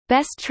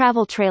Best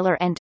Travel Trailer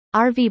and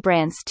RV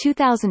Brands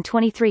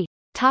 2023,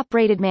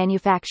 Top-Rated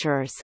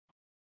Manufacturers.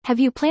 Have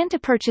you planned to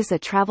purchase a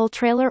travel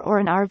trailer or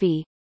an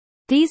RV?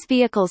 These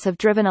vehicles have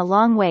driven a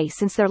long way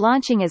since their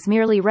launching as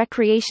merely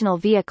recreational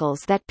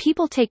vehicles that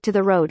people take to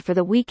the road for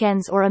the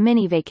weekends or a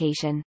mini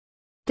vacation.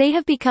 They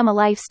have become a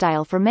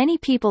lifestyle for many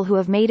people who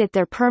have made it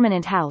their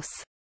permanent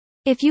house.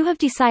 If you have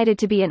decided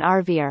to be an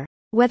RVer,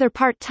 whether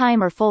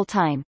part-time or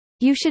full-time,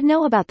 you should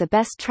know about the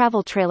best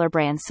travel trailer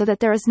brands so that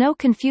there is no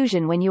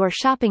confusion when you are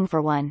shopping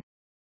for one.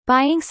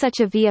 Buying such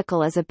a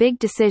vehicle is a big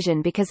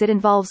decision because it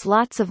involves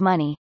lots of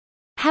money.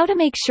 How to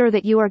make sure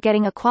that you are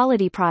getting a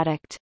quality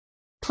product?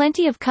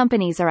 Plenty of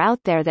companies are out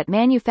there that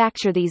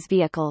manufacture these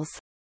vehicles.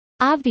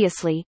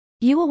 Obviously,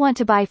 you will want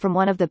to buy from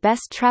one of the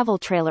best travel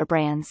trailer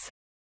brands.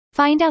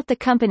 Find out the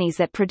companies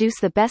that produce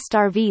the best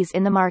RVs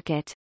in the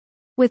market.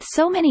 With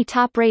so many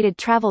top-rated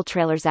travel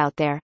trailers out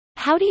there,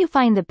 how do you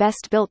find the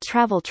best-built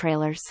travel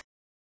trailers?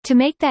 To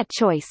make that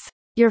choice,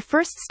 your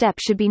first step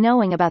should be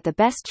knowing about the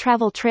best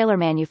travel trailer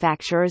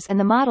manufacturers and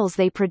the models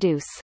they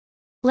produce.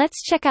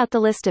 Let's check out the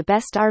list of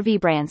best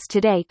RV brands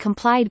today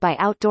compiled by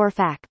Outdoor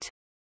Fact.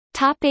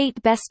 Top 8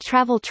 Best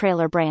Travel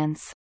Trailer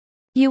Brands.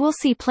 You will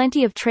see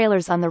plenty of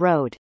trailers on the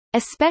road,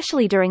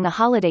 especially during the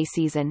holiday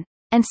season,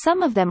 and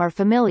some of them are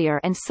familiar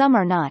and some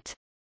are not.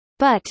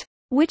 But,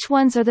 which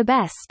ones are the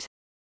best?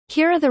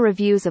 Here are the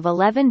reviews of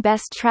 11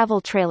 best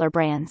travel trailer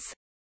brands.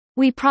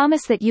 We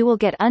promise that you will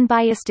get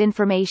unbiased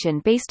information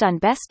based on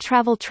best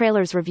travel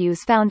trailers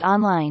reviews found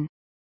online.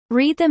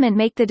 Read them and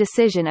make the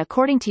decision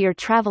according to your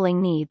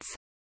traveling needs.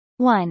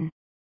 1.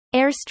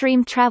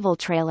 Airstream Travel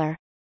Trailer.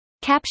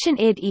 Caption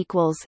id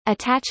equals,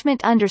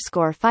 attachment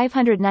underscore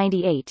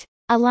 598,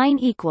 align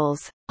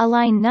equals,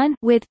 align none,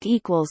 width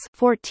equals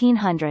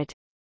 1400.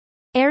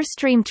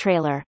 Airstream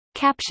Trailer.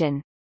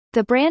 Caption.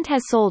 The brand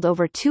has sold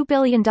over $2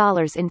 billion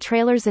in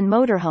trailers and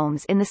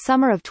motorhomes in the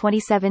summer of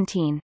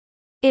 2017.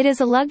 It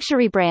is a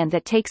luxury brand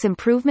that takes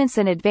improvements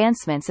and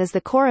advancements as the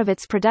core of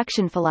its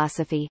production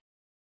philosophy.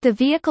 The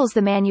vehicles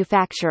the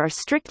manufacture are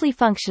strictly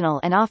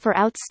functional and offer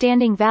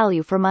outstanding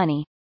value for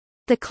money.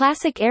 The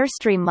classic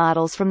Airstream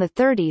models from the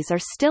 30s are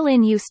still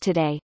in use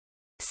today.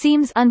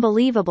 Seems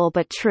unbelievable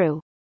but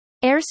true.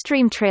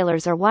 Airstream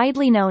trailers are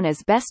widely known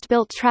as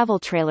best-built travel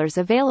trailers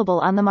available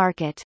on the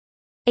market.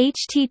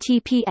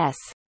 https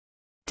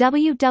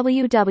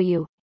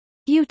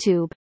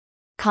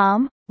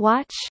www.youtube.com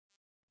watch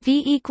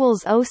v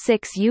equals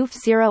 06 UF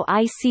 0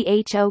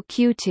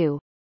 ICHOQ2.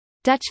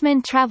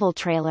 Dutchman Travel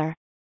Trailer.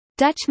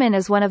 Dutchman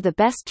is one of the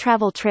best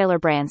travel trailer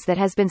brands that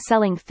has been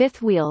selling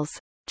fifth wheels,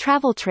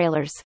 travel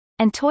trailers,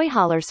 and toy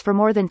haulers for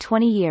more than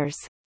 20 years.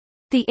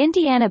 The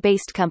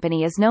Indiana-based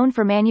company is known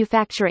for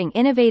manufacturing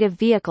innovative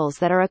vehicles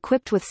that are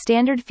equipped with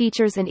standard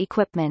features and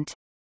equipment.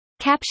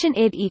 Caption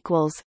id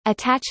equals,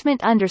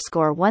 attachment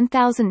underscore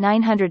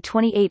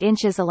 1928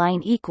 inches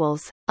align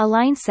equals,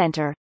 align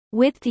center,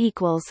 width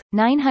equals,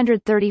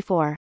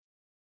 934.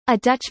 A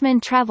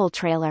Dutchman Travel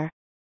Trailer.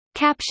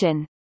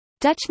 Caption.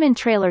 Dutchman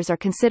trailers are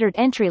considered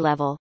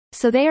entry-level,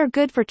 so they are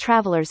good for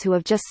travelers who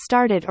have just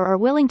started or are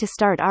willing to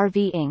start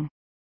RVing.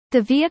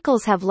 The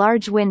vehicles have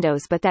large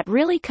windows but that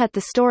really cut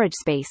the storage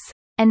space,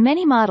 and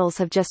many models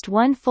have just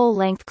one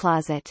full-length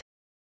closet.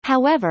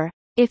 However,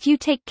 if you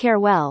take care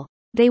well,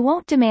 they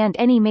won't demand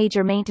any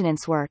major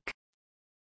maintenance work.